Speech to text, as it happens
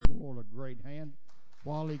great hand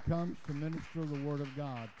while he comes to minister the Word of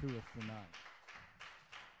God to us tonight.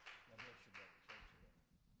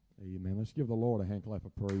 Amen. Let's give the Lord a hand clap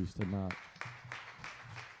of praise tonight.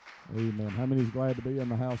 Amen. How many is glad to be in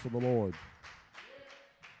the house of the Lord?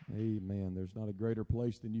 Amen. There's not a greater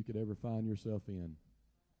place than you could ever find yourself in.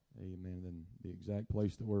 Amen. Than the exact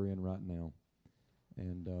place that we're in right now.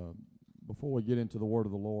 And before we get into the Word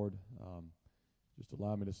of the Lord, just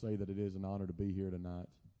allow me to say that it is an honor to be here tonight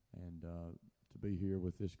and to be here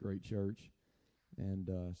with this great church and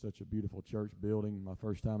such a beautiful church building. My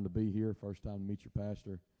first time to be here, first time to meet your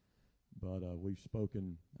pastor. But we've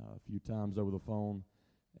spoken a few times over the phone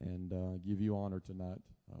and give you honor tonight,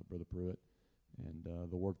 Brother Pruitt, and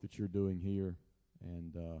the work that you're doing here.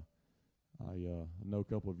 And I know a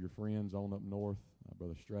couple of your friends on up north,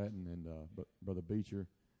 Brother Stratton and Brother Beecher,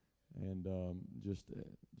 and just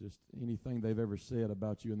anything they've ever said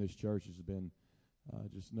about you in this church has been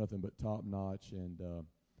just nothing but top notch. And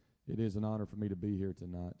it is an honor for me to be here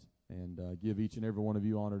tonight and give each and every one of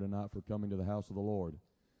you honor tonight for coming to the house of the Lord.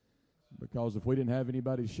 Because if we didn't have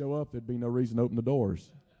anybody to show up, there'd be no reason to open the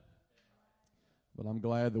doors. But I'm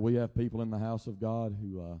glad that we have people in the house of God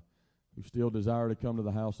who still desire to come to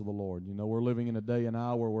the house of the Lord. You know, we're living in a day and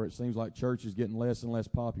hour where it seems like church is getting less and less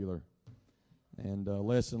popular and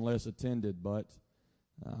less attended. But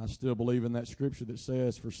I still believe in that scripture that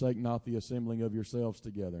says, forsake not the assembling of yourselves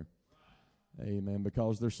together. Amen.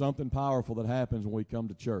 Because there's something powerful that happens when we come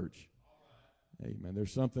to church. Amen.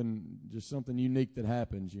 There's something unique that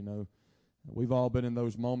happens, you know. We've all been in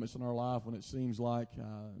those moments in our life when it seems like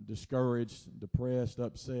discouraged, depressed,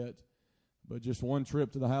 upset. But just one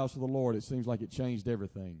trip to the house of the Lord, it seems like it changed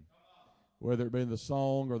everything. Whether it be the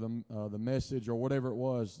song or the message or whatever it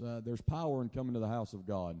was, there's power in coming to the house of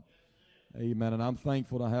God. Amen. And I'm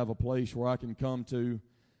thankful to have a place where I can come to.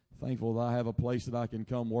 Thankful that I have a place that I can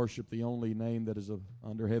come worship the only name that is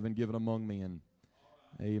under heaven given among men.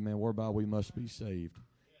 Amen. Whereby we must be saved.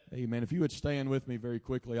 Amen. If you would stand with me very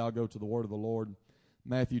quickly, I'll go to the word of the Lord.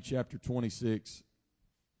 Matthew chapter 26.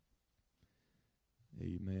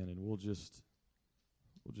 Amen. And we'll just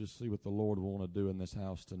see what the Lord will want to do in this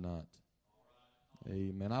house tonight.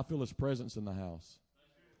 Amen. I feel His presence in the house.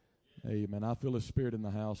 Amen. I feel His Spirit in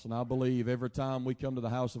the house. And I believe every time we come to the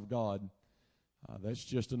house of God, that's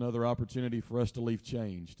just another opportunity for us to leave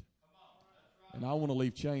changed. And I want to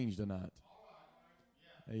leave changed tonight.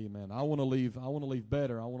 Amen. I want to leave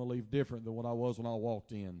better. I want to leave different than what I was when I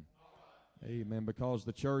walked in. Amen. Because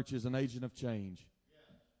the church is an agent of change.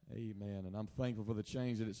 Amen. And I'm thankful for the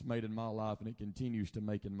change that it's made in my life and it continues to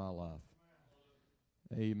make in my life.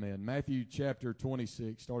 Amen. Matthew chapter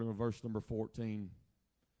 26, starting with verse number 14.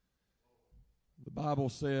 The Bible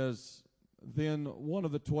says, then one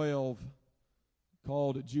of the 12,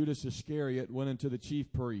 called Judas Iscariot, went unto the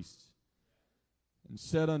chief priests and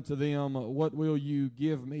said unto them, what will you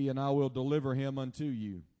give me, and I will deliver him unto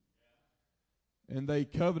you? And they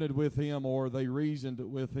covenanted with him, or they reasoned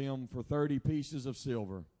with him, for 30 pieces of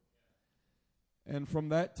silver. And from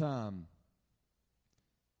that time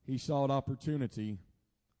he sought opportunity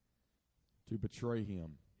to betray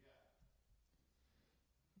him.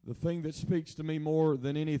 The thing that speaks to me more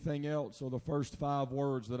than anything else are the first 5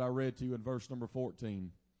 words that I read to you in verse number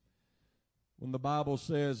 14. When the Bible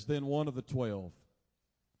says, then one of the 12.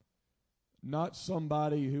 Not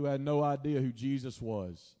somebody who had no idea who Jesus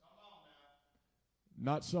was.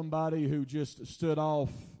 Not somebody who just stood off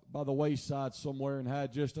by the wayside somewhere and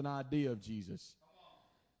had just an idea of Jesus.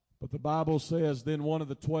 But the Bible says, then one of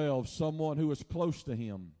the 12, someone who was close to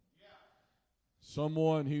him.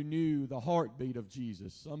 Someone who knew the heartbeat of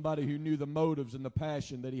Jesus. Somebody who knew the motives and the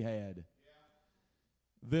passion that he had.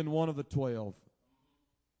 Then one of the 12.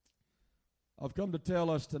 I've come to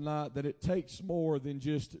tell us tonight that it takes more than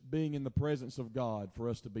just being in the presence of God for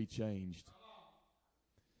us to be changed.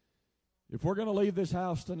 If we're going to leave this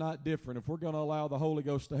house tonight different, if we're going to allow the Holy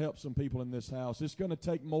Ghost to help some people in this house, it's going to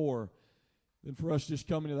take more than for us just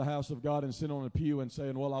coming to the house of God and sitting on a pew and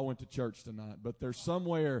saying, well, I went to church tonight. But there's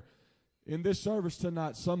somewhere in this service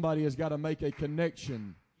tonight, somebody has got to make a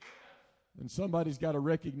connection. And somebody's got to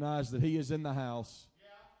recognize that He is in the house.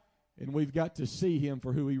 And we've got to see Him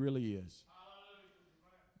for who He really is.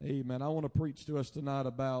 Amen. I want to preach to us tonight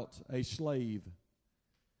about a slave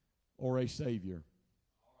or a Savior.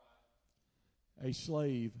 A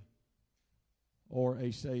slave or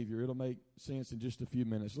a Savior. It'll make sense in just a few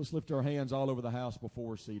minutes. Let's lift our hands all over the house before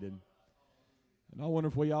we're seated. And I wonder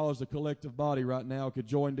if we all as a collective body right now could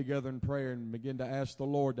join together in prayer and begin to ask the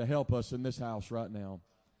Lord to help us in this house right now.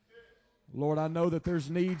 Lord, I know that there's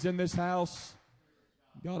needs in this house.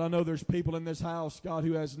 God, I know there's people in this house, God,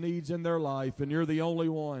 who has needs in their life, and You're the only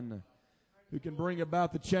one who can bring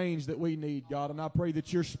about the change that we need, God. And I pray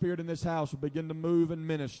that your Spirit in this house will begin to move and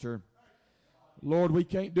minister. Lord, we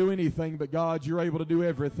can't do anything, but God, you're able to do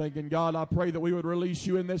everything. And God, I pray that we would release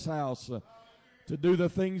you in this house to do the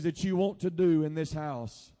things that you want to do in this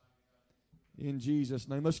house. In Jesus'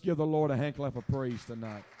 name. Let's give the Lord a hand clap of praise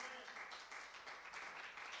tonight.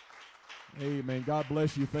 Amen. God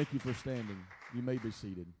bless you. Thank you for standing. You may be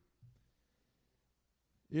seated.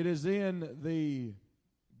 It is in the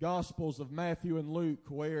Gospels of Matthew and Luke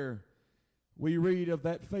where we read of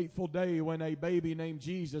that fateful day when a baby named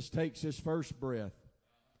Jesus takes his first breath.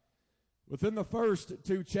 Within the first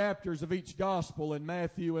two chapters of each Gospel in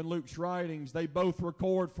Matthew and Luke's writings, they both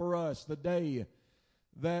record for us the day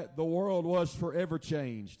that the world was forever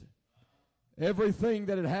changed. Everything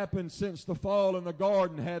that had happened since the fall in the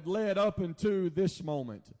garden had led up into this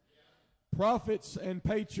moment. Prophets and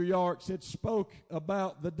patriarchs had spoke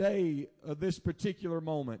about the day of this particular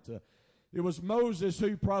moment. It was Moses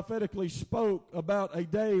who prophetically spoke about a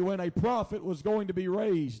day when a prophet was going to be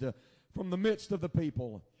raised from the midst of the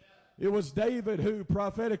people. It was David who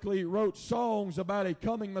prophetically wrote songs about a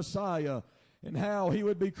coming Messiah and how he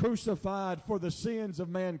would be crucified for the sins of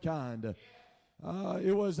mankind.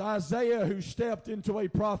 It was Isaiah who stepped into a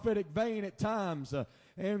prophetic vein at times,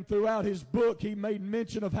 and throughout his book he made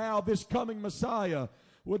mention of how this coming Messiah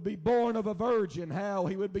would be born of a virgin, how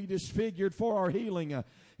he would be disfigured for our healing,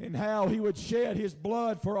 and how he would shed his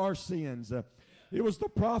blood for our sins. It was the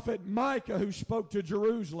prophet Micah who spoke to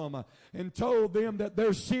Jerusalem and told them that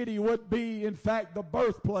their city would be, in fact, the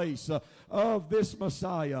birthplace of this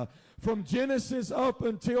Messiah. From Genesis up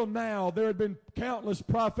until now, there had been countless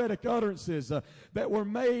prophetic utterances that were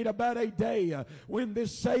made about a day when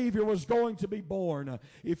this Savior was going to be born.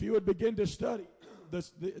 If you would begin to study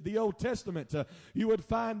the Old Testament, you would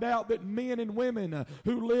find out that men and women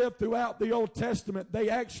who lived throughout the Old Testament, they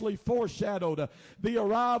actually foreshadowed the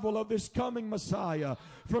arrival of this coming Messiah.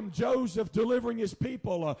 From Joseph delivering his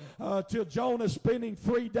people to Jonah spending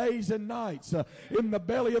 3 days and nights in the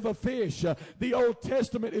belly of a fish. The Old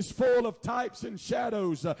Testament is full of types and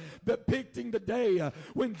shadows depicting the day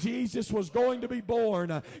when Jesus was going to be born.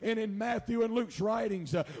 And in Matthew and Luke's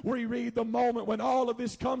writings, we read the moment when all of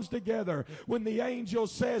this comes together, when the angel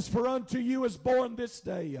says, "For unto you is born this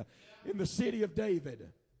day in the city of David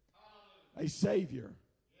a Savior,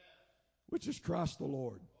 which is Christ the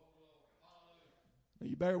Lord." Now,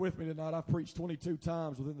 you bear with me tonight. I've preached 22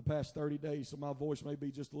 times within the past 30 days, so my voice may be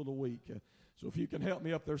just a little weak. So if you can help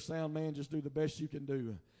me up there, sound man, just do the best you can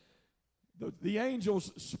do. The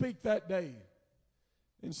angels speak that day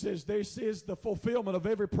and says, this is the fulfillment of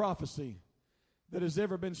every prophecy that has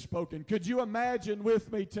ever been spoken. Could you imagine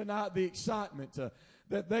with me tonight the excitement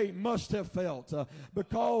that they must have felt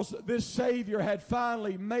because this Savior had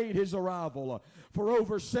finally made his arrival. For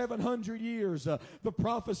over 700 years, the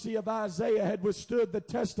prophecy of Isaiah had withstood the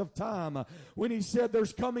test of time when he said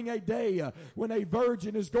there's coming a day when a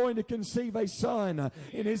virgin is going to conceive a son,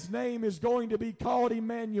 and his name is going to be called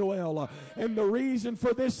Emmanuel. And the reason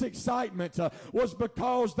for this excitement was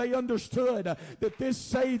because they understood that this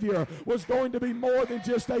Savior was going to be more than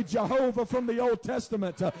just a Jehovah from the Old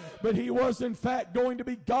Testament, but he was in fact going to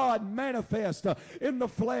be God manifest in the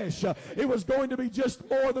flesh. It was going to be just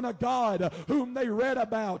more than a God whom they read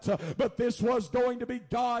about, but this was going to be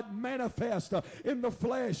God manifest in the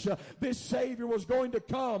flesh. This Savior was going to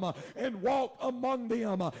come and walk among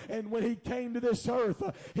them, and when he came to this earth,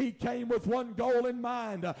 he came with one goal in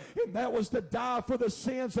mind, and that was to die for the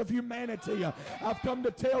sins of humanity. I've come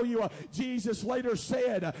to tell you, Jesus later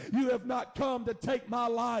said, "You have not come to take my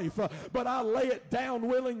life, but I lay it down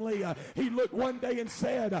willingly." He looked one day and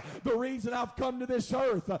said, "The reason I've come to this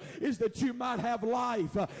earth is that you might have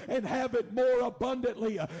life and have it more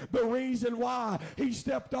abundantly." The reason why he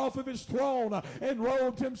stepped off of his throne and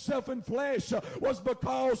robed himself in flesh was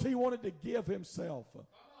because he wanted to give himself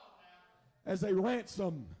as a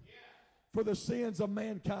ransom for the sins of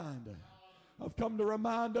mankind. I've come to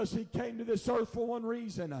remind us he came to this earth for one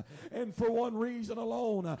reason, and for one reason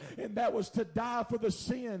alone, and that was to die for the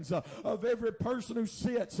sins of every person who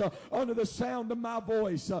sits under the sound of my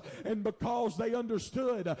voice. And because they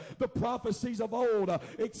understood the prophecies of old,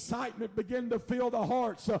 excitement began to fill the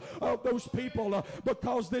hearts of those people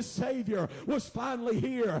because this Savior was finally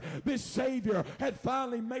here. This Savior had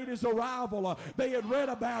finally made his arrival. They had read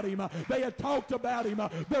about him. They had talked about him.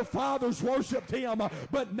 Their fathers worshiped him,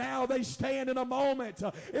 but now they stand in a moment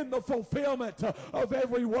in the fulfillment of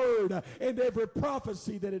every word and every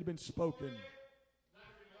prophecy that had been spoken.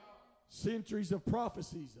 Centuries of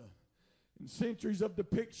prophecies and centuries of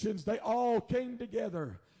depictions, they all came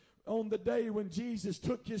together On the day when Jesus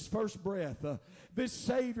took his first breath, this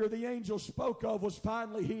Savior the angel spoke of was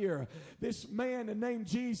finally here. This man named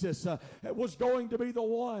Jesus was going to be the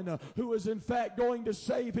one who was in fact going to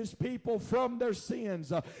save his people from their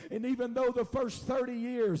sins. And even though the first 30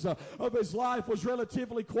 years of his life was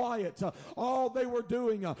relatively quiet, all they were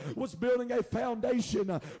doing was building a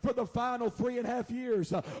foundation for the final 3.5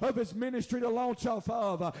 years of his ministry to launch off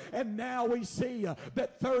of. And now we see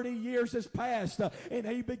that 30 years has passed, and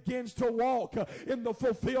he begins to walk in the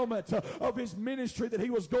fulfillment of his ministry that he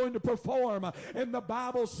was going to perform. And the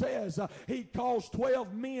Bible says he calls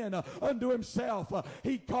 12 men unto himself.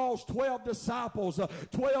 He calls 12 disciples,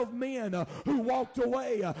 12 men who walked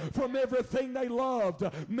away from everything they loved,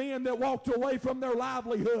 men that walked away from their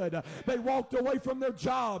livelihood, they walked away from their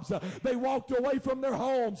jobs, they walked away from their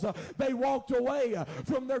homes, they walked away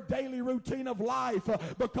from their daily routine of life,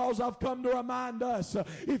 because I've come to remind us,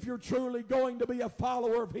 if you're truly going to be a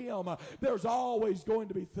follower of him, there's always going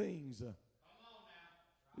to be things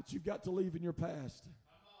that you've got to leave in your past.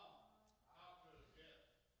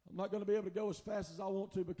 I'm not going to be able to go as fast as I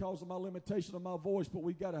want to because of my limitation of my voice, but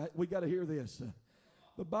we got to hear this.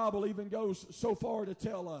 The Bible even goes so far to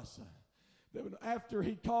tell us that after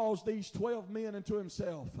he calls these 12 men into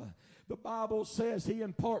himself, the Bible says he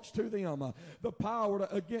imparts to them the power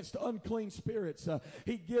against unclean spirits.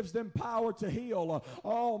 He gives them power to heal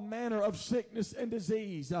all manner of sickness and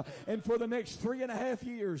disease. And for the next 3.5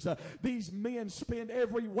 years, these men spend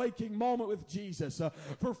every waking moment with Jesus.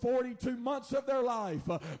 For 42 months of their life,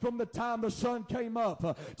 from the time the sun came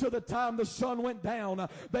up to the time the sun went down,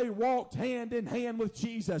 they walked hand in hand with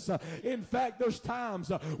Jesus. In fact, there's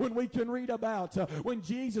times when we can read about when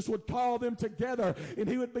Jesus would call them together and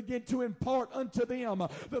he would begin to impart unto them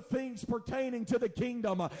the things pertaining to the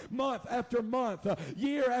kingdom, month after month,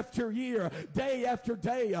 year after year, day after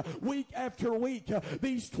day, week after week.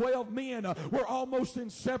 These 12 men were almost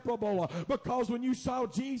inseparable, because when you saw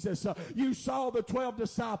Jesus, you saw the 12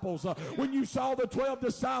 disciples. When you saw the 12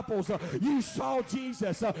 disciples, you saw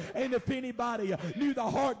Jesus. And if anybody knew the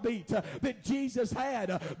heartbeat that Jesus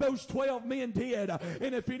had, those 12 men did.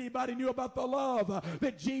 And if anybody knew about the love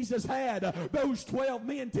that Jesus had, those 12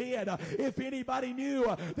 men did. If anybody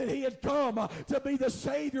knew that he had come to be the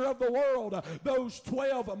Savior of the world, those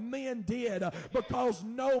 12 men did, because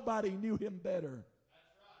nobody knew him better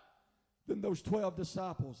than those 12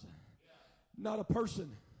 disciples. Not a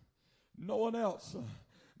person, no one else.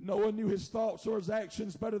 No one knew his thoughts or his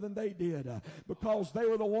actions better than they did, because they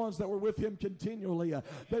were the ones that were with him continually.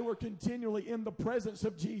 They were continually in the presence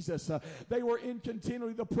of Jesus. They were in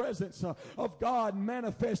continually the presence of God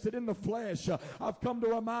manifested in the flesh. I've come to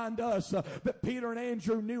remind us that Peter and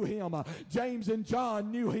Andrew knew him. James and John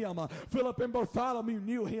knew him. Philip and Bartholomew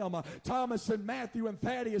knew him. Thomas and Matthew and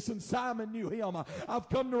Thaddeus and Simon knew him. I've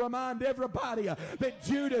come to remind everybody that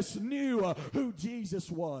Judas knew who Jesus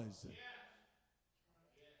was.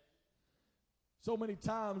 So many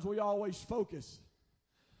times we always focus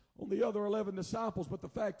on the other 11 disciples, but the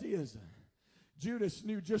fact is, Judas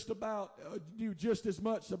knew just as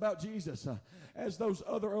much about Jesus as those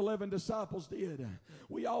other 11 disciples did.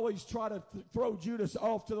 We always try to throw Judas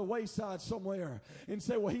off to the wayside somewhere and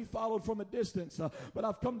say, well, he followed from a distance. But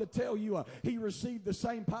I've come to tell you, he received the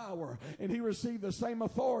same power and he received the same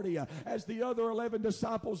authority as the other 11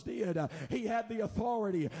 disciples did. He had the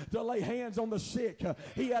authority to lay hands on the sick.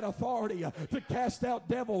 He had authority to cast out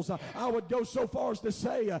devils. I would go so far as to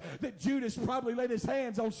say that Judas probably laid his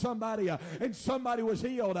hands on somebody and somebody was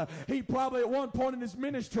healed. He probably at one point in his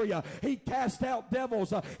ministry, he cast out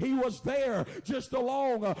devils. He was there just along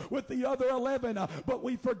with the other 11. But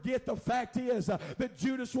we forget the fact is that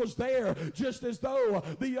Judas was there just as though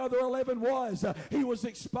the other 11 was. He was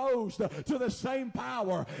exposed to the same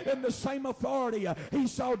power and the same authority. He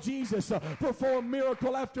saw Jesus perform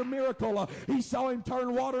miracle after miracle. He saw him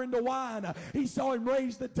turn water into wine. He saw him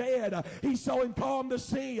raise the dead. He saw him calm the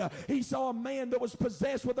sea. He saw a man that was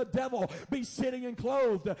possessed with a devil be sitting and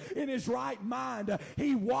clothed in his right mind.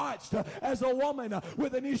 He watched as a woman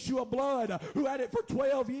with an issue of blood who had it for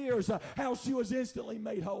 12 years, how she was instantly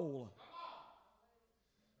made whole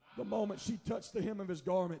the moment she touched the hem of his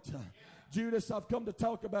garment. Judas, I've come to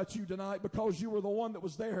talk about you tonight because you were the one that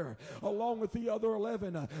was there along with the other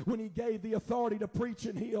 11 when he gave the authority to preach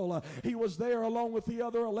and heal. He was there along with the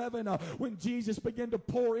other 11 when Jesus began to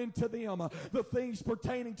pour into them the things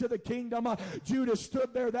pertaining to the kingdom. Judas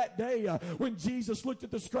stood there that day when Jesus looked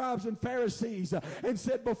at the scribes and Pharisees and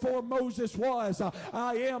said, before Moses was,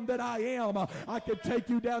 I am that I am. I could take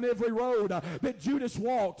you down every road that Judas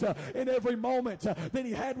walked in every moment that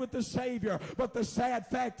he had with the Savior. But the sad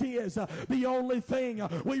fact is The only thing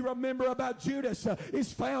we remember about Judas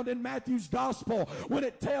is found in Matthew's gospel when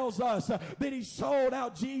it tells us that he sold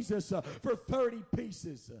out Jesus for 30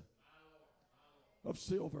 pieces of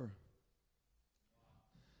silver.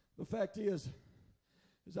 The fact is,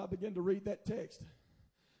 as I begin to read that text,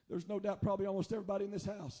 there's no doubt probably almost everybody in this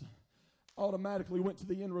house automatically went to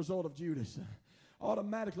the end result of Judas.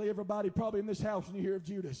 Automatically, everybody probably in this house, when you hear of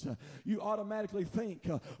Judas, you automatically think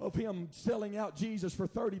of him selling out Jesus for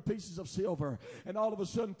 30 pieces of silver and all of a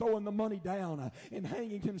sudden throwing the money down and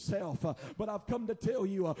hanging himself. But I've come to tell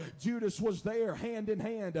you, Judas was there hand in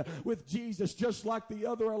hand with Jesus, just like the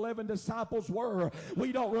other 11 disciples were.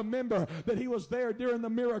 We don't remember that he was there during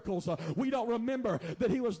the miracles. We don't remember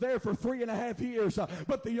that he was there for 3.5 years.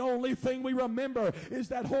 But the only thing we remember is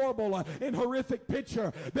that horrible and horrific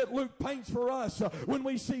picture that Luke paints for us when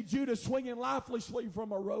we see Judas swinging lifelessly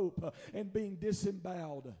from a rope and being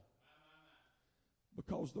disemboweled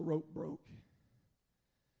because the rope broke.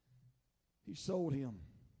 He sold him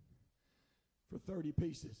for 30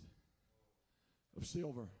 pieces of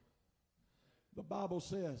silver. The Bible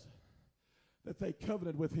says that they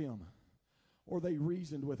covenanted with him or they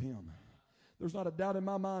reasoned with him. There's not a doubt in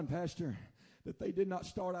my mind, Pastor, that they did not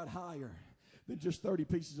start out higher than just 30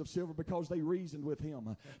 pieces of silver, because they reasoned with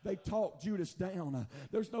him. They talked Judas down.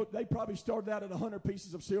 They probably started out at 100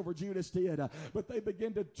 pieces of silver, Judas did, but they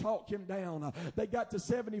began to talk him down. They got to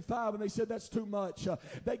 75 and they said that's too much.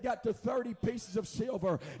 They got to 30 pieces of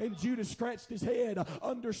silver and Judas scratched his head,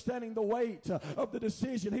 understanding the weight of the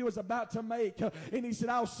decision he was about to make, and he said,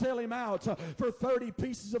 I'll sell him out for 30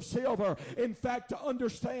 pieces of silver. In fact, to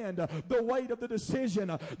understand the weight of the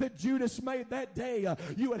decision that Judas made that day,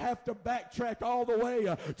 you would have to backtrack all the way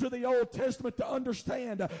to the Old Testament to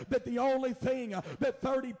understand that the only thing that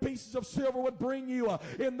 30 pieces of silver would bring you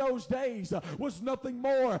in those days was nothing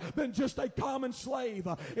more than just a common slave.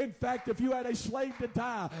 In fact, if you had a slave to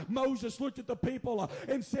die, Moses looked at the people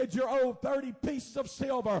and said, you're owed 30 pieces of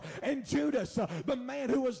silver. And Judas, the man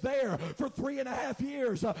who was there for 3.5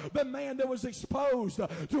 years, the man that was exposed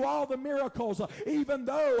to all the miracles, even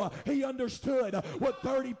though he understood what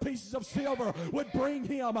 30 pieces of silver would bring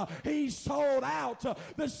him, he sold out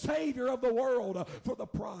the Savior of the world for the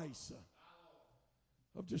price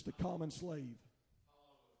of just a common slave.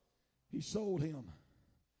 He sold him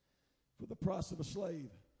for the price of a slave,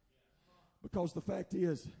 because the fact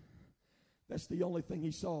is, that's the only thing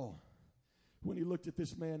he saw when he looked at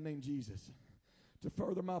this man named Jesus. To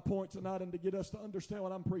further my point tonight and to get us to understand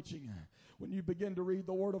what I'm preaching, when you begin to read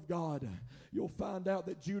the Word of God, you'll find out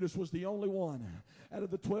that Judas was the only one out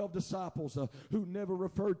of the 12 disciples who never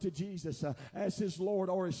referred to Jesus as his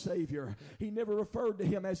Lord or his Savior. He never referred to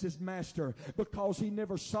him as his master, because he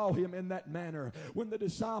never saw him in that manner. When the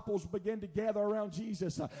disciples began to gather around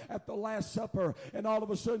Jesus at the Last Supper, and all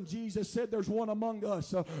of a sudden Jesus said, there's one among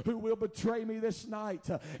us who will betray me this night.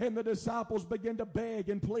 And the disciples began to beg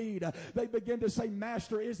and plead. They began to say,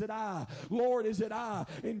 Master, is it I? Lord, is it I?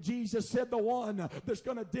 And Jesus said, the one that's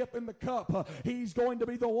going to dip in the cup, he's going to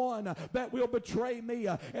be the one that will betray me.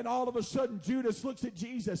 And all of a sudden Judas looks at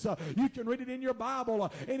Jesus. You can read it in your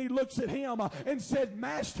Bible. And he looks at him and said,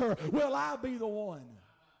 Master, will I be the one?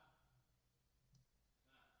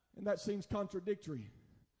 And that seems contradictory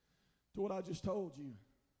to what I just told you.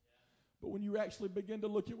 But when you actually begin to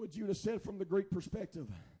look at what Judas said from the Greek perspective,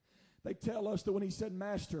 they tell us that when he said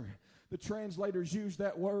master, the translators used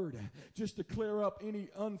that word just to clear up any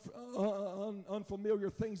unfamiliar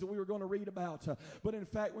things that we were going to read about. But in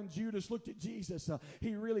fact, when Judas looked at Jesus,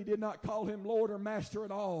 he really did not call him Lord or Master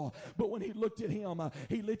at all. But when he looked at him,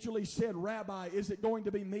 he literally said, Rabbi, is it going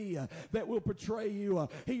to be me that will betray you?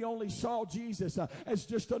 He only saw Jesus as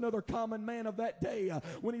just another common man of that day.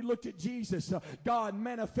 When he looked at Jesus, God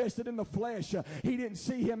manifested in the flesh. He didn't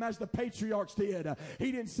see him as the patriarchs did.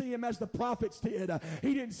 He didn't see him as the prophets did.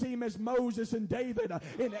 He didn't see him as Moses and David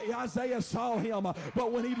and Isaiah saw him.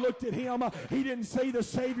 But when he looked at him, he didn't see the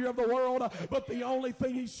Savior of the world, but the only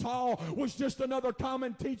thing he saw was just another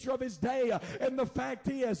common teacher of his day. And the fact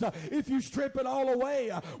is, if you strip it all away,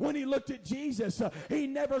 when he looked at Jesus, he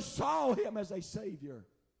never saw him as a Savior,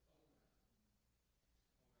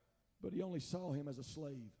 but he only saw him as a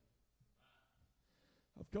slave.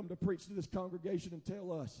 I've come to preach to this congregation and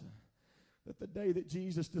tell us that the day that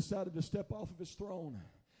Jesus decided to step off of his throne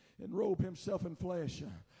and robe himself in flesh,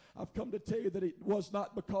 I've come to tell you that it was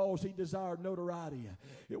not because he desired notoriety.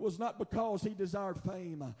 It was not because he desired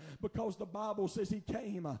fame. Because the Bible says he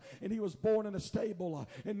came and he was born in a stable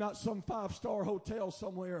and not some 5-star hotel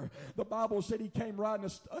somewhere. The Bible said he came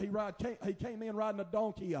he came in riding a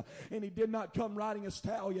donkey, and he did not come riding a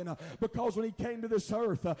stallion, because when he came to this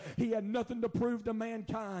earth, he had nothing to prove to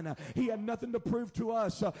mankind. He had nothing to prove to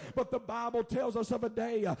us. But the Bible tells us of a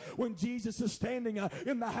day when Jesus is standing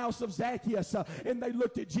in the house of Zacchaeus, and they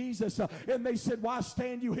looked at Jesus and they said, "Why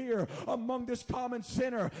stand you here among this common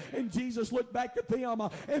sinner?" And Jesus looked back at them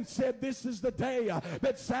and said, "This is the day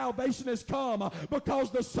that salvation has come,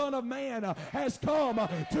 because the Son of Man has come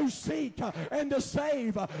to seek and to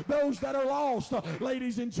save those that are lost."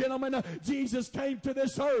 Ladies and gentlemen, Jesus came to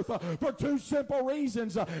this earth for 2 simple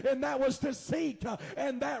reasons, and that was to seek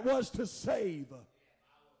and that was to save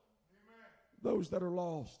those that are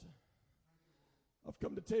lost. I've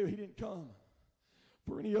come to tell you, he didn't come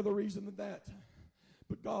for any other reason than that.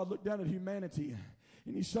 But God looked down at humanity,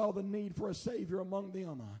 and he saw the need for a Savior among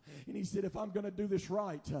them. And he said, if I'm going to do this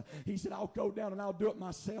right, he said, I'll go down and I'll do it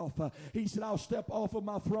myself. He said, I'll step off of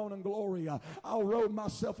my throne in glory. I'll robe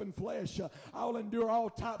myself in flesh. I'll endure all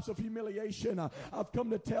types of humiliation. I've come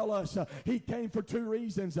to tell us he came for 2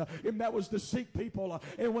 reasons, and that was to seek people.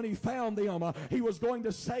 And when he found them, he was going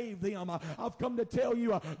to save them. I've come to tell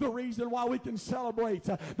you the reason why we can celebrate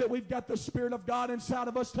that we've got the Spirit of God inside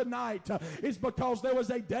of us tonight is because there was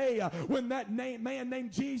a day when that man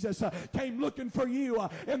named Jesus came looking for you,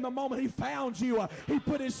 and the moment he found you, he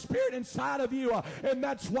put his Spirit inside of you, and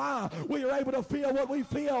that's why we are able to feel what we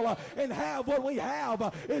feel and have what we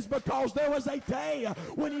have, is because there was a day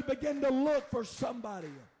when he began to look for somebody.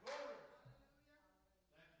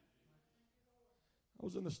 I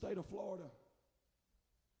was in the state of Florida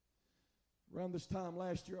around this time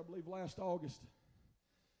last year, I believe last August,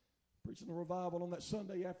 preaching a revival on that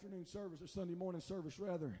Sunday afternoon service, or Sunday morning service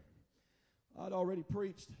rather. I'd already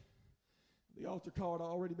preached. The altar call had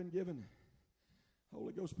already been given.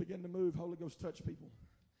 Holy Ghost began to move. Holy Ghost touched people.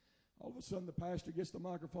 All of a sudden, the pastor gets the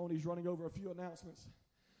microphone. He's running over a few announcements.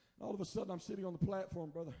 And all of a sudden, I'm sitting on the platform,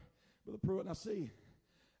 Brother Pruitt, and I see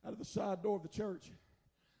out of the side door of the church,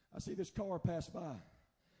 I see this car pass by.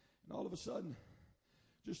 And all of a sudden,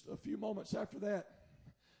 just a few moments after that,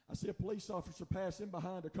 I see a police officer pass in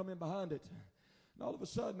behind or come in behind it. And all of a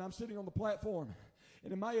sudden, I'm sitting on the platform.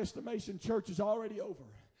 And in my estimation, church is already over.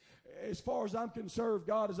 As far as I'm concerned,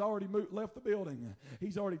 God has already left the building.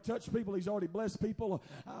 He's already touched people. He's already blessed people.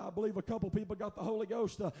 I believe a couple people got the Holy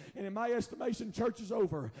Ghost. And in my estimation, church is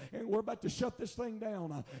over. And we're about to shut this thing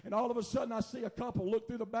down. And all of a sudden, I see a couple look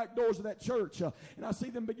through the back doors of that church. And I see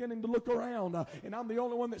them beginning to look around. And I'm the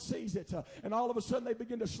only one that sees it. And all of a sudden, they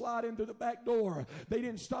begin to slide into the back door. They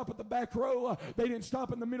didn't stop at the back row. They didn't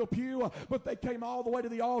stop in the middle pew. But they came all the way to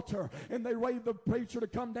the altar. And they waved the preacher to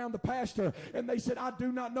come down, the pastor. And they said, I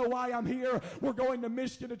do not know why I'm here. We're going to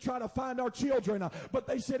Michigan to try to find our children. But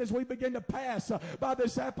they said, as we begin to pass by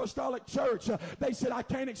this apostolic church, they said, I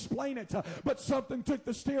can't explain it, but something took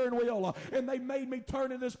the steering wheel and they made me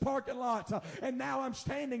turn in this parking lot. And now I'm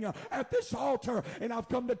standing at this altar, and I've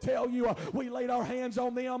come to tell you, we laid our hands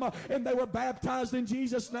on them and they were baptized in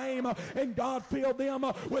Jesus' name, and God filled them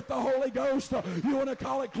with the Holy Ghost. You want to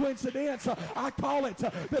call it coincidence? I call it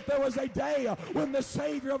that there was a day when the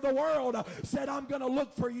Savior of the world said, I'm going to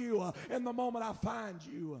look for you. And the moment I find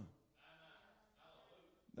you,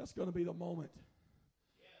 that's going to be the moment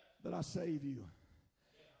that I save you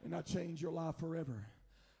and I change your life forever.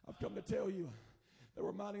 I've come to tell you, they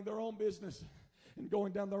were minding their own business and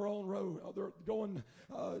going down their own road. They're going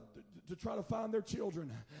to try to find their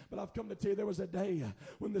children. But I've come to tell you, there was a day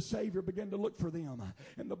when the Savior began to look for them.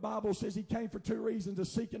 And the Bible says he came for 2 reasons, to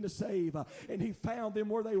seek and to save. And he found them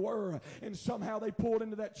where they were. And somehow they pulled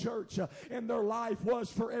into that church, and their life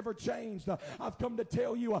was forever changed. I've come to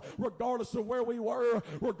tell you, regardless of where we were,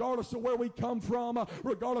 regardless of where we come from,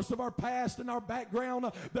 regardless of our past and our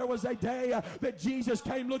background, there was a day that Jesus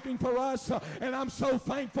came looking for us. And I'm so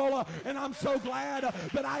thankful and I'm so glad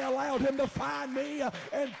that I allowed him to find me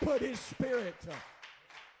and put his Spirit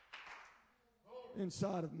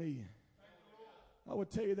inside of me. I would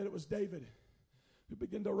tell you that it was David who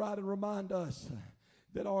began to write and remind us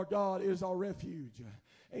that our God is our refuge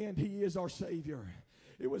and he is our Savior.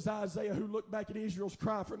 It was Isaiah who looked back at Israel's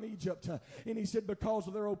cry from Egypt, and he said, because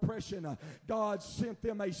of their oppression, God sent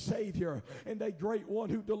them a Savior and a great one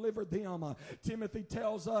who delivered them. Timothy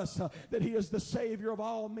tells us that he is the Savior of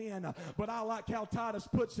all men, but I like how Titus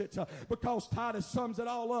puts it, because Titus sums it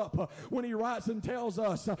all up when he writes and tells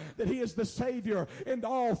us that he is the Savior in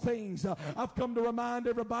all things. I've come to remind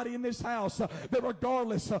everybody in this house that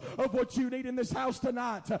regardless of what you need in this house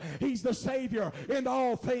tonight, he's the Savior in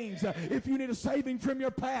all things. If you need a saving from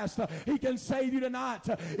your past, he can save you tonight.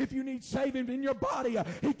 If you need saving in your body,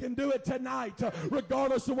 he can do it tonight,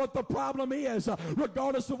 regardless of what the problem is,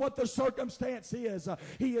 regardless of what the circumstance is.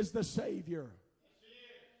 He is the Savior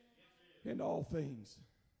in all things.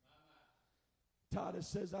 Titus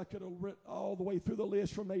says, I could have written all the way through the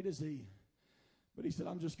list from A to Z, but he said,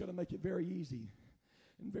 I'm just going to make it very easy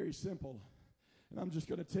and very simple, and I'm just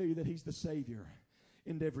going to tell you that he's the Savior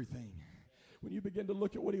in everything. When you begin to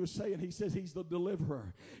look at what he was saying, he says he's the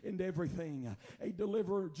deliverer in everything. A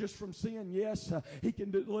deliverer just from sin, yes, he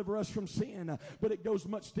can deliver us from sin, but it goes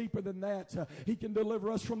much deeper than that. He can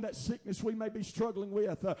deliver us from that sickness we may be struggling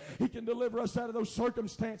with. He can deliver us out of those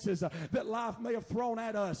circumstances that life may have thrown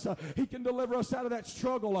at us. He can deliver us out of that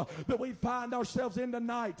struggle that we find ourselves in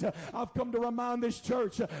tonight. I've come to remind this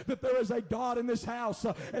church that there is a God in this house,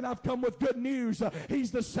 and I've come with good news.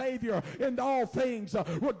 He's the Savior in all things,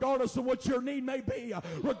 regardless of what your need may be,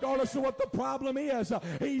 regardless of what the problem is.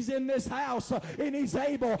 He's in this house, and he's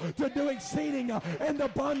able to do exceeding and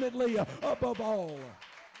abundantly above all.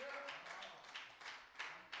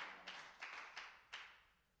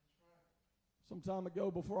 Some time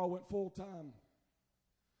ago, before I went full time,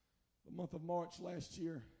 the month of March last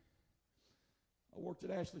year, I worked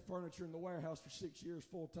at Ashley Furniture in the warehouse for 6 years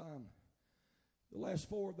full time. The last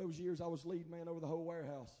 4 of those years, I was lead man over the whole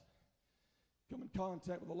warehouse. Come in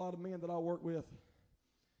contact with a lot of men that I work with.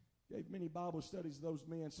 Gave many Bible studies to those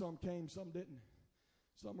men. Some came, some didn't.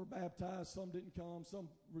 Some were baptized, some didn't come. Some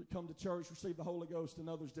come to church, received the Holy Ghost, and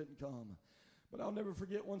others didn't come. But I'll never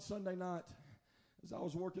forget one Sunday night, as I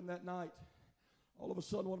was working that night, all of a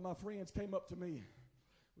sudden one of my friends came up to me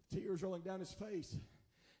with tears rolling down his face. And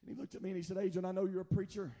he looked at me and he said, Adrian, I know you're a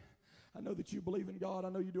preacher. I know that you believe in God. I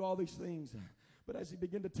know you do all these things. But as he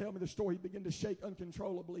began to tell me the story, he began to shake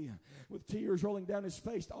uncontrollably with tears rolling down his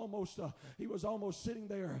face. He was almost sitting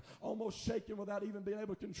there, almost shaking without even being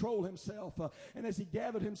able to control himself. And as he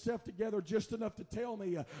gathered himself together just enough to tell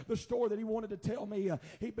me the story that he wanted to tell me,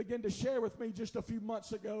 he began to share with me just a few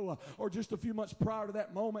months ago, or just a few months prior to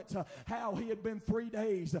that moment, how he had been 3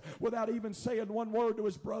 days without even saying one word to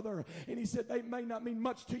his brother. And he said, they may not mean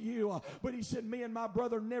much to you, but he said, me and my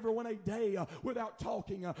brother never went a day without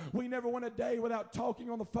talking. We never went a day without talking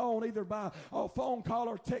on the phone, either by a phone call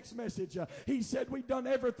or text message. He said we'd done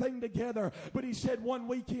everything together, but he said one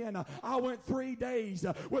weekend I went 3 days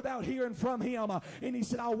without hearing from him. And he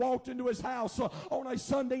said I walked into his house on a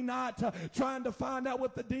Sunday night trying to find out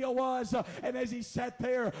what the deal was. And as he sat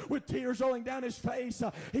there with tears rolling down his face,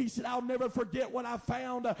 he said, I'll never forget what I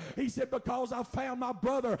found. He said, because I found my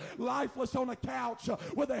brother lifeless on a couch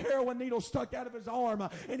with a heroin needle stuck out of his arm.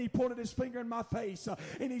 And he pointed his finger in my face.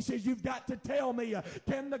 And he says, you've got to tell me,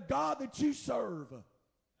 can the God that you serve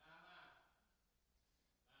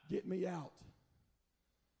get me out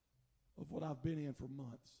of what I've been in for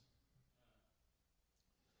months?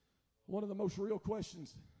 One of the most real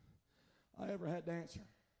questions I ever had to answer,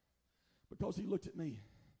 because he looked at me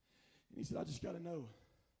and he said, I just got to know.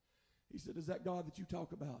 He said, is that God that you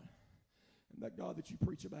talk about and that God that you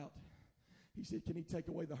preach about, he said, can he take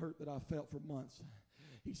away the hurt that I felt for months?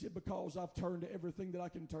 He said, because I've turned to everything that I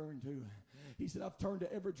can turn to. He said, I've turned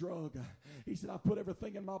to every drug. He said, I've put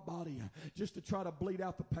everything in my body just to try to bleed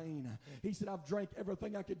out the pain. He said, I've drank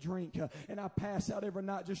everything I could drink, and I pass out every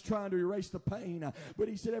night just trying to erase the pain. But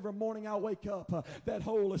he said, every morning I wake up, that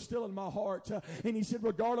hole is still in my heart. And he said,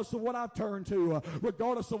 regardless of what I've turned to,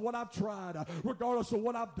 regardless of what I've tried, regardless of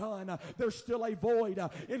what I've done, there's still a void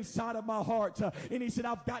inside of my heart. And he said,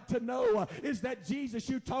 I've got to know, is that Jesus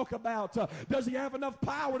you talk about, does he have enough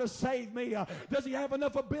power to save me? Does he have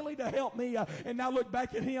enough ability to help me? And I looked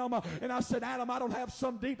back at him and I said, Adam, I don't have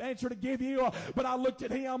some deep answer to give you, but I looked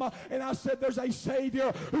at him and I said, there's a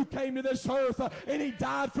Savior who came to this earth and he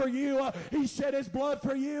died for you. He shed his blood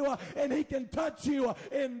for you, and he can touch you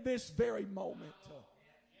in this very moment.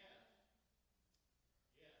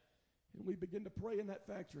 And we began to pray in that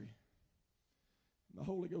factory, and the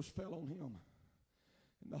Holy Ghost fell on him,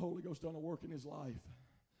 and the Holy Ghost done a work in his life.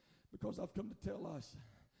 Because I've come to tell us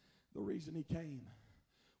the reason he came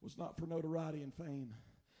was not for notoriety and fame,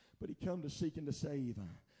 but he come to seek and to save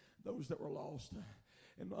those that were lost.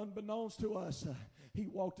 And unbeknownst to us, he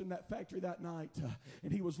walked in that factory that night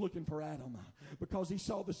and he was looking for Adam because he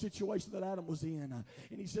saw the situation that Adam was in.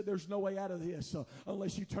 And he said, there's no way out of this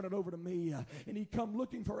unless you turn it over to me. And he come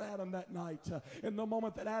looking for Adam that night. And the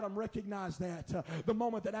moment that Adam recognized that, the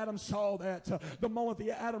moment that Adam saw that, the moment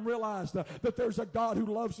that Adam realized that there's a God who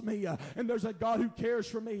loves me and there's a God who cares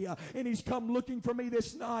for me and he's come looking for me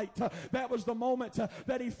this night, that was the moment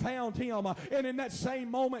that he found him. And in that same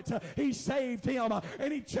moment, he saved him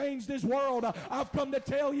and he changed his world. I've come to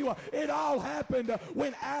tell you, it all happened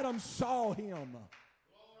when Adam saw him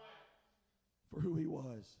for who he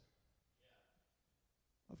was.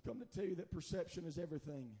 I've come to tell you that perception is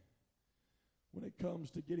everything when it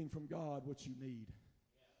comes to getting from God what you need.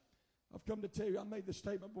 I've come to tell you, I made the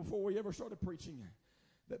statement before we ever started preaching,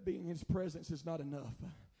 that being in his presence is not enough.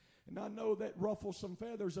 And I know that ruffles some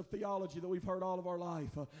feathers of theology that we've heard all of our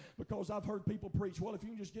life because I've heard people preach, well, if you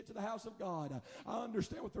can just get to the house of God, I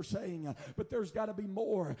understand what they're saying, but there's got to be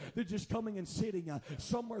more than just coming and sitting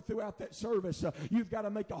somewhere throughout that service. You've got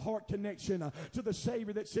to make a heart connection to the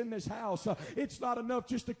Savior that's in this house. It's not enough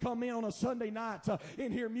just to come in on a Sunday night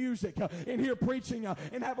and hear music and hear preaching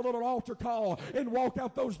and have a little altar call and walk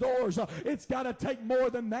out those doors. It's got to take more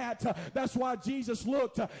than that. That's why Jesus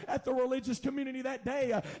looked at the religious community that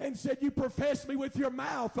day and said, you profess me with your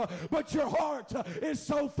mouth, but your heart is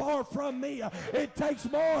so far from me. It takes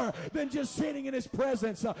more than just sitting in his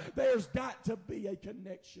presence. There's got to be a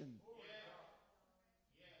connection.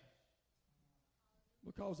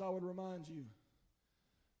 Because I would remind you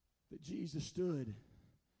that Jesus stood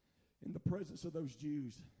in the presence of those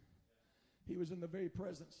Jews. He was in the very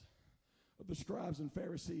presence of the scribes and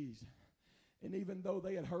Pharisees. And even though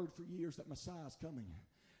they had heard for years that Messiah is coming,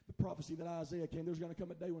 the prophecy that Isaiah came, there's going to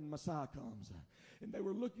come a day when Messiah comes. And they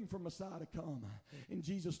were looking for Messiah to come. And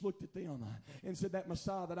Jesus looked at them and said, that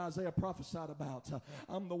Messiah that Isaiah prophesied about,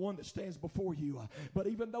 I'm the one that stands before you. But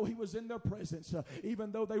even though he was in their presence,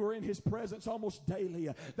 even though they were in his presence almost daily,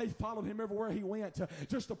 they followed him everywhere he went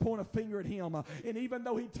just to point a finger at him. And even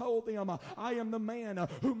though he told them, I am the man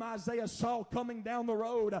whom Isaiah saw coming down the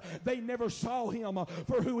road, they never saw him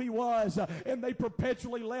for who he was. And they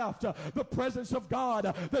perpetually left the presence of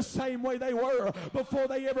God the same way they were before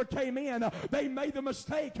they ever came in. They made the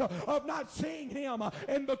mistake of not seeing him,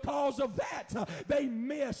 and because of that, they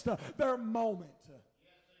missed their moment.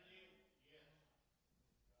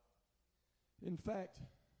 In fact,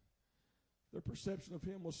 their perception of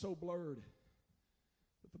him was so blurred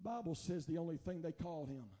that the Bible says the only thing they called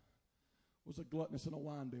him was a gluttonous and a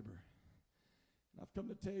winebibber. And I've come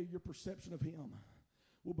to tell you, your perception of him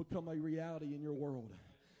will become a reality in your world.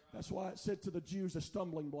 That's why it said to the Jews a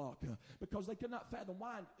stumbling block, because they could not fathom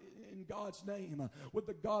why in God's name, with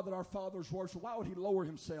the God that our fathers worship, why would he lower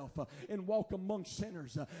himself and walk among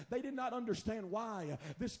sinners? They did not understand why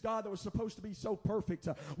this God that was supposed to be so perfect,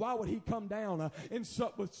 why would he come down and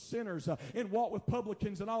sup with sinners and walk with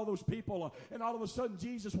publicans and all those people? And all of a sudden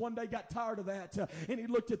Jesus one day got tired of that and he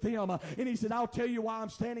looked at them and he said, I'll tell you why I'm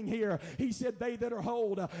standing here. He said, they that are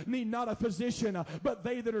whole need not a physician, but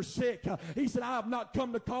they that are sick. He said, I have not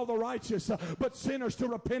come to call the righteous, but sinners to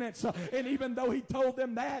repentance. And even though he told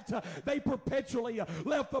them that, they perpetually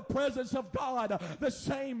left the presence of God the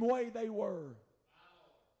same way they were.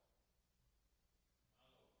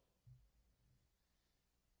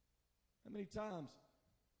 How many times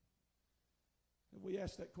have we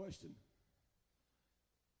asked that question?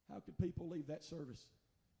 How could people leave that service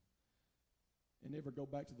and never go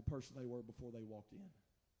back to the person they were before they walked in?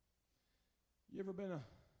 You ever been a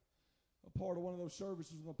part of one of those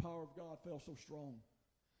services when the power of God fell so strong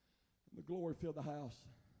and the glory filled the house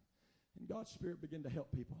and God's Spirit began to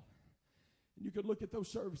help people? And you could look at those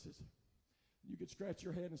services and you could scratch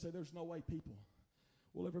your head and say, there's no way people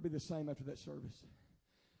will ever be the same after that service.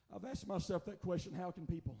 I've asked myself that question, how can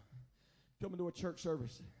people come into a church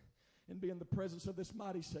service and be in the presence of this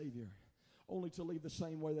mighty Savior only to leave the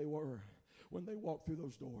same way they were when they walked through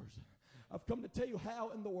those doors? I've come to tell you,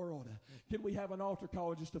 how in the world can we have an altar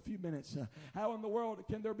call in just a few minutes? How in the world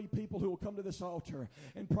can there be people who will come to this altar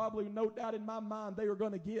and probably, no doubt in my mind, they are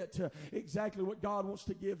going to get exactly what God wants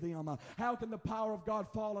to give them? How can the power of God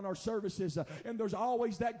fall in our services? And there's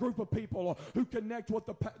always that group of people who connect what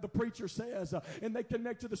the preacher says, and they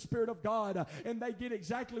connect to the Spirit of God, and they get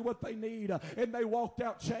exactly what they need, and they walked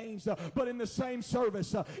out changed. But in the same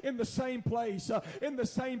service, in the same place, in the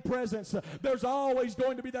same presence, there's always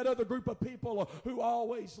going to be that other group of people who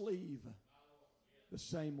always leave the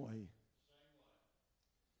same way.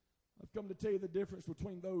 I've come to tell you the difference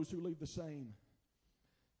between those who leave the same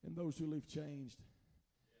and those who leave changed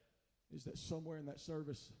is that somewhere in that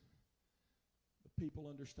service the people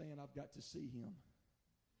understand, I've got to see him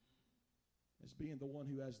as as being the one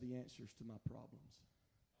who has the answers to my problems.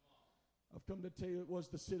 I've come to tell you it was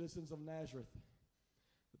the citizens of Nazareth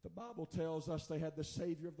that the Bible tells us they had the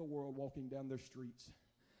Savior of the world walking down their streets.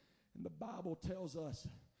 And the Bible tells us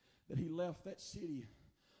that he left that city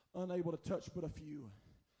unable to touch but a few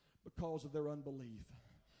because of their unbelief.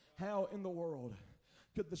 How in the world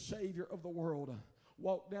could the Savior of the world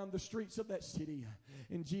walk down the streets of that city,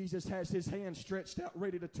 and Jesus has his hand stretched out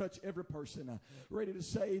ready to touch every person, ready to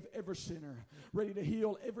save every sinner, ready to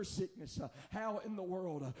heal every sickness? How in the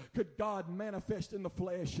world could God manifest in the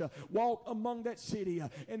flesh, walk among that city,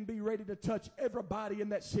 and be ready to touch everybody in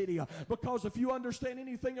that city? Because if you understand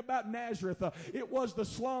anything about Nazareth, it was the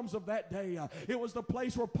slums of that day. It was the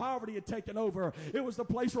place where poverty had taken over. It was the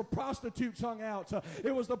place where prostitutes hung out.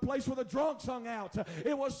 It was the place where the drunks hung out.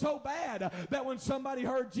 It was so bad that when somebody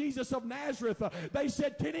heard Jesus of Nazareth, they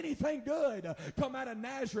said, can anything good come out of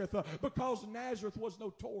Nazareth? Because Nazareth was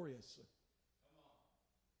notorious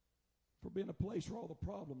for being a place where all the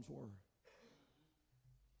problems were.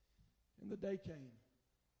 And the day came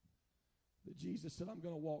that Jesus said, I'm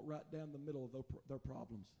going to walk right down the middle of their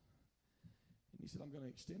problems. And he said, I'm going to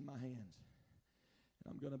extend my hands,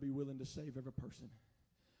 and I'm going to be willing to save every person.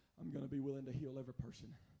 I'm going to be willing to heal every person.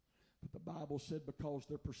 But the Bible said because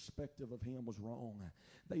their perspective of him was wrong,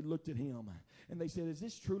 they looked at him and they said, is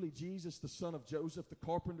this truly Jesus, the son of Joseph, the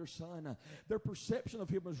carpenter's son? Their perception of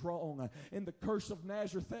him was wrong. And the curse of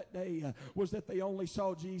Nazareth that day was that they only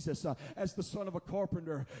saw Jesus as the son of a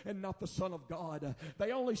carpenter and not the son of God.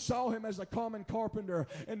 They only saw him as a common carpenter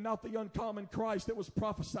and not the uncommon Christ that was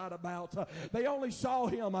prophesied about. They only saw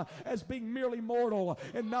him as being merely mortal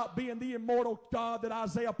and not being the immortal God that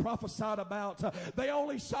Isaiah prophesied about. They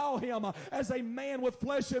only saw him as a man with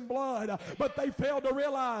flesh and blood, but they failed to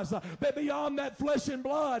realize that beyond that flesh and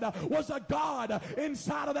blood was a God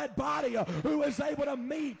inside of that body who is able to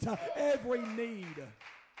meet every need.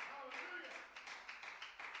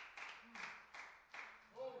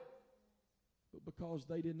 But because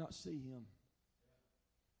they did not see him,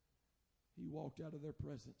 he walked out of their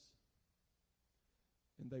presence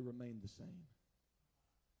and they remained the same.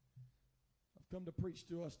 I've come to preach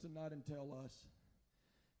to us tonight and tell us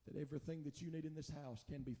that everything that you need in this house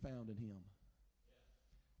can be found in him.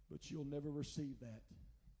 But you'll never receive that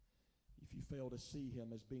if you fail to see him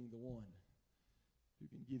as being the one who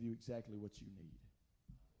can give you exactly what you need.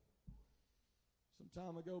 Some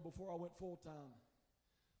time ago, before I went full-time,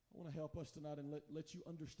 I want to help us tonight and let you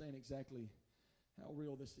understand exactly how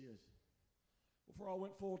real this is. Before I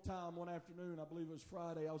went full-time one afternoon, I believe it was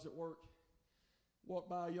Friday, I was at work, walked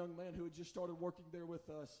by a young man who had just started working there with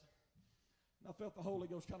us. And I felt the Holy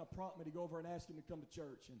Ghost kind of prompt me to go over and ask him to come to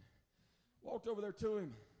church. And walked over there to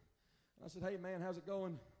him. And I said, hey, man, how's it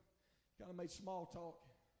going? Kind of made small talk.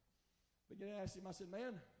 Began to ask him, I said,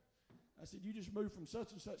 man, I said, you just moved from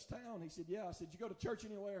such and such town. He said, yeah. I said, you go to church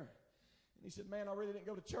anywhere? And he said, man, I really didn't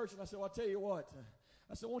go to church. And I said, well, I'll tell you what.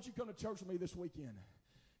 I said, why don't you come to church with me this weekend?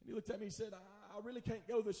 And he looked at me and said, I really can't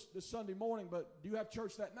go this Sunday morning, but do you have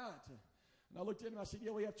church that night? And I looked at him and I said,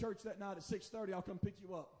 yeah, we have church that night at 6:30. I'll come pick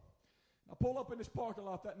you up. I pull up in this parking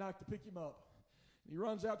lot that night to pick him up. And he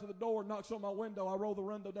runs out to the door, knocks on my window. I roll the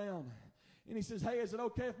window down. And he says, hey, is it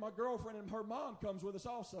okay if my girlfriend and her mom comes with us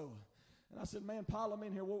also? And I said, man, pile them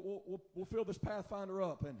in here. We'll fill this Pathfinder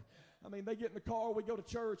up. And, I mean, they get in the car. We go to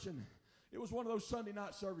church. And it was one of those Sunday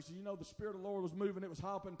night services. You know, the Spirit of the Lord was moving. It was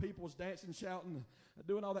hopping. People was dancing, shouting,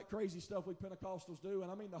 doing all that crazy stuff we Pentecostals do.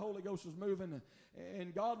 And, I mean, the Holy Ghost was moving.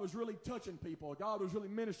 And God was really touching people. God was really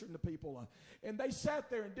ministering to people. And they sat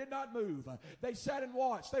there and did not move. They sat and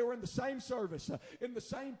watched. They were in the same service, in the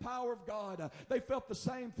same power of God. They felt the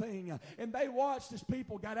same thing. And they watched as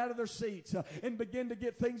people got out of their seats and began to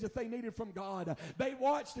get things that they needed from God. They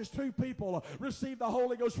watched as two people received the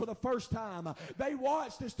Holy Ghost for the first time. They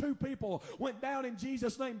watched as two people went down in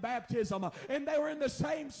Jesus' name baptism. And they were in the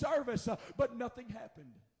same service, but nothing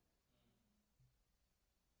happened.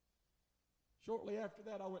 Shortly after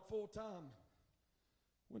that, I went full-time.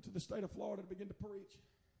 Went to the state of Florida to begin to preach.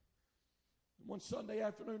 And one Sunday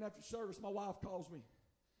afternoon after service, my wife calls me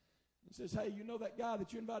and says, hey, you know that guy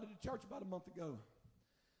that you invited to church about a month ago?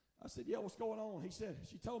 I said, yeah, what's going on?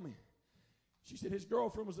 She told me. She said his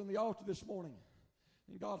girlfriend was in the altar this morning,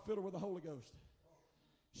 and God filled her with the Holy Ghost.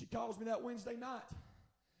 She calls me that Wednesday night.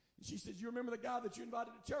 And she says, you remember the guy that you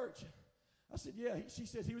invited to church? I said, yeah. She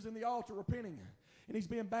says he was in the altar repenting, and he's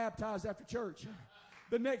being baptized after church.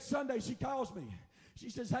 The next Sunday she calls me. She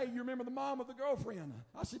says, hey, you remember the mom of the girlfriend?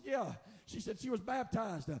 I said, yeah. She said she was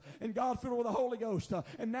baptized and God filled her with the Holy Ghost.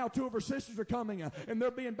 And now 2 of her sisters are coming and they're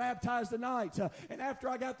being baptized tonight. And after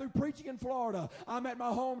I got through preaching in Florida, I'm at my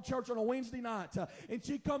home church on a Wednesday night. And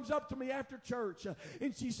she comes up to me after church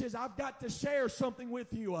and she says, I've got to share something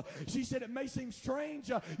with you. She said, it may seem strange.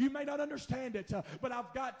 You may not understand it, but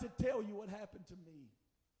I've got to tell you what happened to me.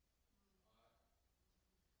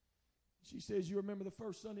 She says, you remember the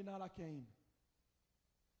first Sunday night I came?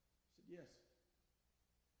 Yes.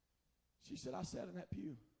 She said, I sat in that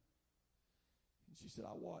pew. And she said,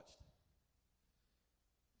 I watched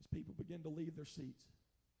as people began to leave their seats.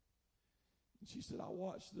 And she said, I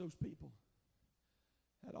watched those people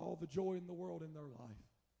had all the joy in the world in their life.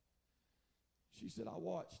 She said, I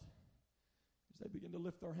watched as they began to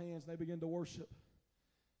lift their hands and they began to worship.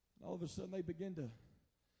 And all of a sudden they began to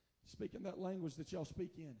speak in that language that y'all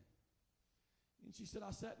speak in. And she said,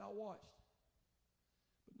 I sat and I watched.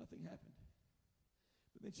 But nothing happened.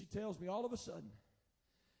 But then she tells me all of a sudden,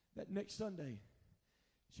 that next Sunday,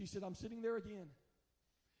 she said, I'm sitting there again.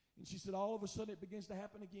 And she said, all of a sudden it begins to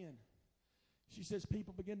happen again. She says,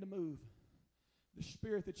 people begin to move. The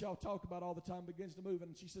spirit that y'all talk about all the time begins to move.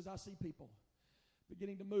 And she says, I see people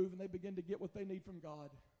beginning to move and they begin to get what they need from God.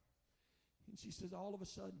 And she says, all of a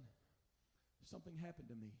sudden, something happened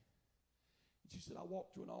to me. And she said, I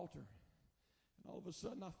walked to an altar. And all of a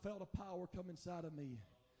sudden I felt a power come inside of me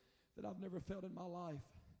that I've never felt in my life.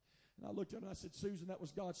 And I looked at her and I said, Susan, that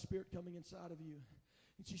was God's Spirit coming inside of you.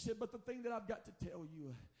 And she said, but the thing that I've got to tell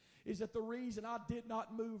you is that the reason I did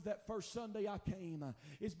not move that first Sunday I came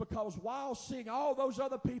is because while seeing all those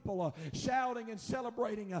other people shouting and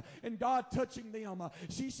celebrating and God touching them,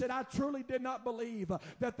 she said, I truly did not believe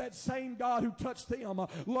that that same God who touched them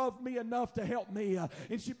loved me enough to help me.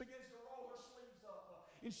 And she begins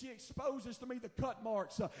and she exposes to me the cut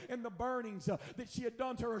marks and the burnings that she had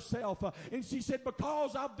done to herself. And she said,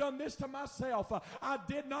 because I've done this to myself, I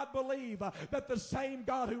did not believe that the same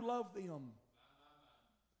God who loved them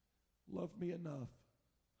loved me enough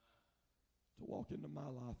to walk into my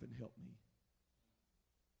life and help me.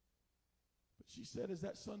 But she said, as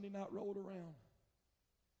that Sunday night rolled around,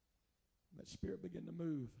 that Spirit began to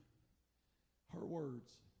move. Her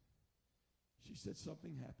words, she said,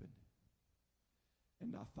 something happened.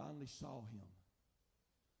 And I finally saw him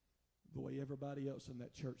the way everybody else in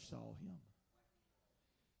that church saw him.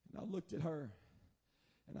 And I looked at her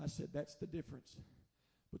and I said, that's the difference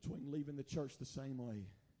between leaving the church the same way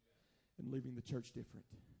and leaving the church different.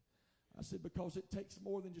 I said, because it takes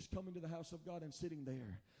more than just coming to the house of God and sitting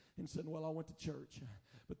there and saying, well, I went to church.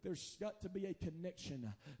 But there's got to be a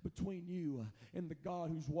connection between you and the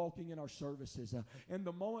God who's walking in our services. And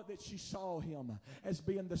the moment that she saw him as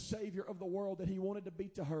being the Savior of the world that he wanted to be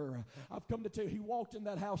to her, I've come to tell you, he walked in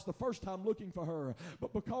that house the first time looking for her.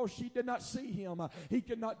 But because she did not see him, he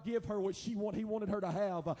could not give her what he wanted her to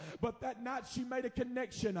have. But that night she made a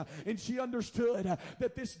connection and she understood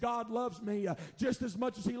that this God loves me just as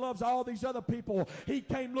much as he loves all these other people. He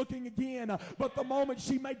came looking again. But the moment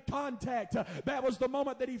she made contact, that was the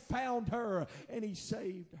moment that he found her and he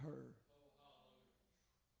saved her.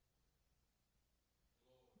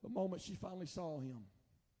 The moment she finally saw him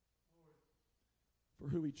for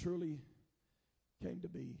who he truly came to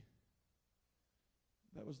be,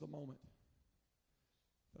 that was the moment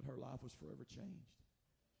that her life was forever changed.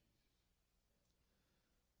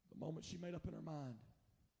 The moment she made up in her mind,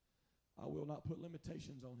 I will not put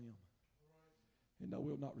limitations on him and I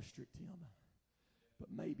will not restrict him. But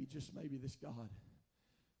maybe, just maybe, this God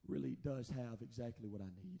really does have exactly what I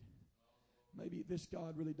need. Maybe this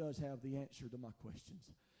God really does have the answer to my questions.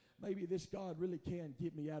 Maybe this God really can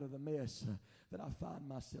get me out of the mess that I find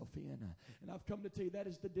myself in. And I've come to tell you that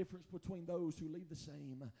is the difference between those who leave the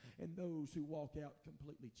same and those who walk out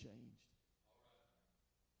completely changed.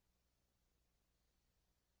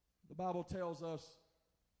 The Bible tells us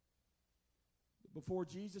that before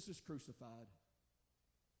Jesus is crucified,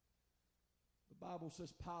 the Bible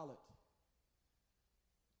says Pilate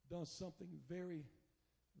does something very,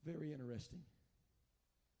 very interesting.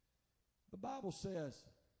 The Bible says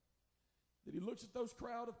that he looks at that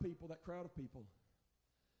crowd of people,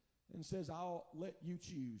 and says, I'll let you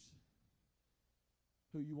choose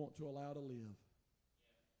who you want to allow to live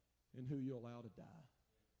and who you allow to die.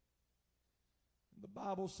 And the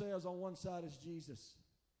Bible says on one side is Jesus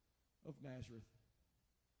of Nazareth,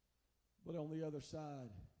 but on the other side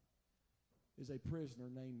is a prisoner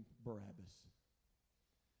named Barabbas.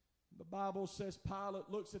 The Bible says Pilate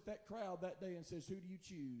looks at that crowd that day and says, who do you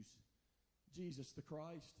choose? Jesus the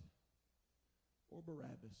Christ or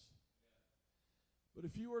Barabbas? But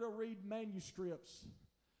if you were to read manuscripts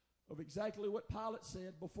of exactly what Pilate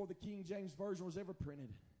said before the King James Version was ever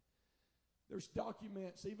printed. There's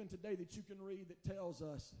documents even today that you can read that tells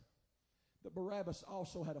us that Barabbas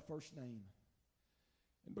also had a first name.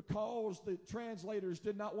 And because the translators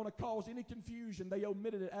did not want to cause any confusion, they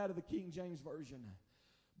omitted it out of the King James Version.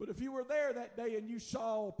 But if you were there that day and you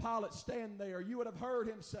saw Pilate stand there, you would have heard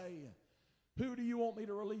him say, "Who do you want me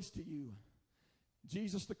to release to you?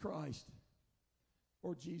 Jesus the Christ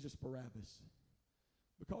or Jesus Barabbas?"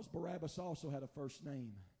 Because Barabbas also had a first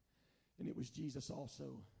name, and it was Jesus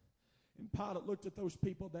also. And Pilate looked at those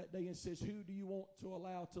people that day and says, "Who do you want to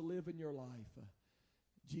allow to live in your life?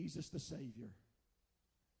 Jesus the Savior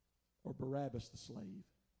or Barabbas the slave?"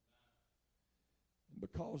 And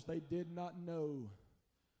because they did not know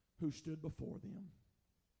who stood before them,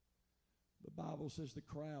 the Bible says the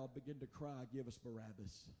crowd began to cry, "Give us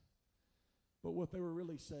Barabbas." But what they were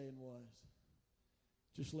really saying was,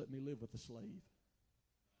 "Just let me live with the slave,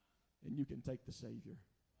 and you can take the Savior.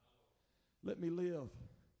 Let me live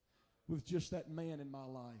with just that man in my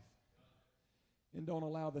life, and don't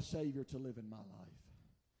allow the Savior to live in my life.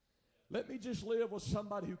 Let me just live with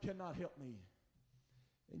somebody who cannot help me,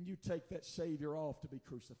 and you take that Savior off to be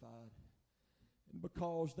crucified." And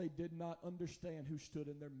because they did not understand who stood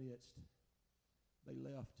in their midst, they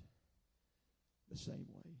left the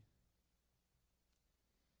same way.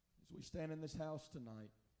 As we stand in this house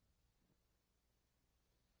tonight,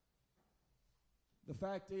 the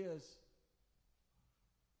fact is,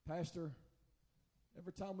 Pastor,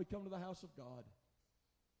 every time we come to the house of God,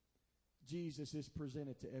 Jesus is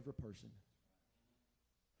presented to every person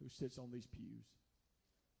who sits on these pews.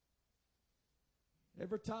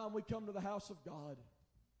 Every time we come to the house of God,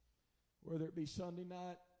 whether it be Sunday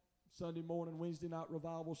night, Sunday morning, Wednesday night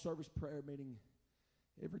revival service, prayer meeting,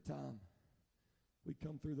 every time we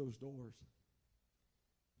come through those doors,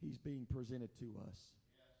 He's being presented to us.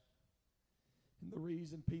 And the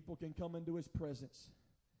reason people can come into His presence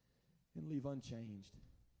and leave unchanged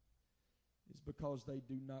is because they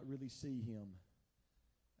do not really see Him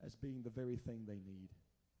as being the very thing they need.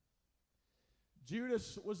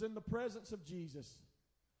 Judas was in the presence of Jesus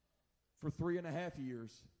for 3.5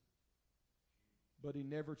 years, but he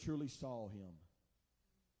never truly saw Him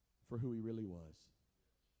for who He really was.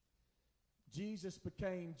 Jesus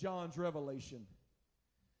became John's revelation,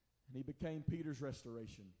 and He became Peter's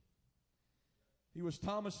restoration. He was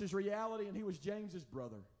Thomas's reality, and He was James's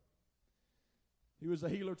brother. He was a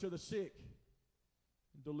healer to the sick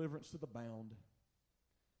and deliverance to the bound.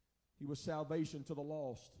 He was salvation to the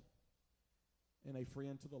lost and a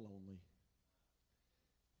friend to the lonely.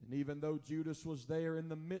 And even though Judas was there in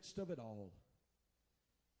the midst of it all,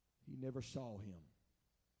 he never saw Him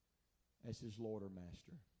as his Lord or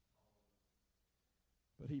Master.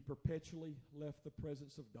 But he perpetually left the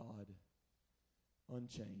presence of God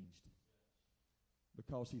unchanged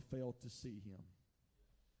because he failed to see Him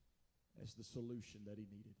as the solution that he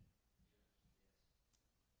needed.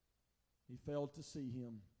 He failed to see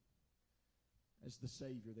Him as the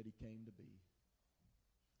Savior that He came to be.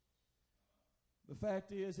 The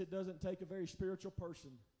fact is, it doesn't take a very spiritual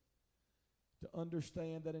person to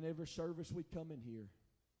understand that in every service we come in here,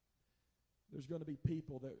 there's going to be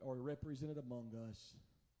people that are represented among us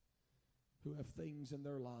who have things in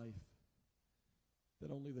their life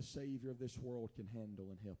that only the Savior of this world can handle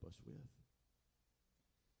and help us with.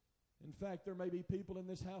 In fact, there may be people in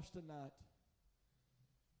this house tonight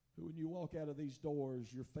who, when you walk out of these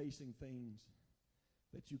doors, you're facing things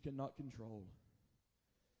that you cannot control.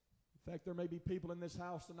 In fact, there may be people in this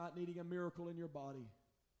house tonight needing a miracle in your body.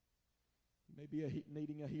 You may be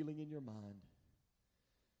needing a healing in your mind.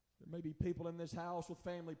 There may be people in this house with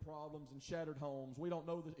family problems and shattered homes. We don't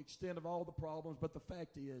know the extent of all the problems, but the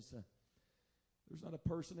fact is, there's not a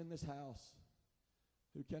person in this house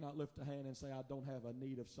who cannot lift a hand and say, "I don't have a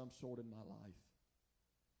need of some sort in my life."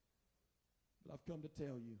 But I've come to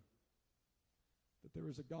tell you that there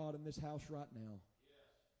is a God in this house right now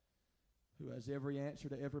who has every answer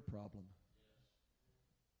to every problem.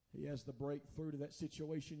 He has the breakthrough to that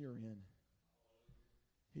situation you're in.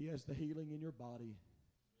 He has the healing in your body.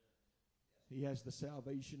 He has the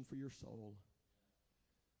salvation for your soul.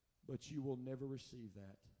 But you will never receive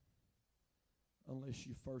that unless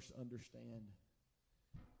you first understand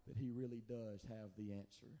that He really does have the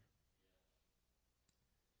answer.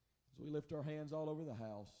 As we lift our hands all over the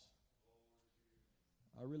house,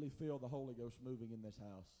 I really feel the Holy Ghost moving in this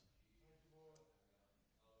house.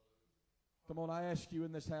 Come on, I ask you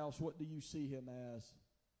in this house, what do you see Him as?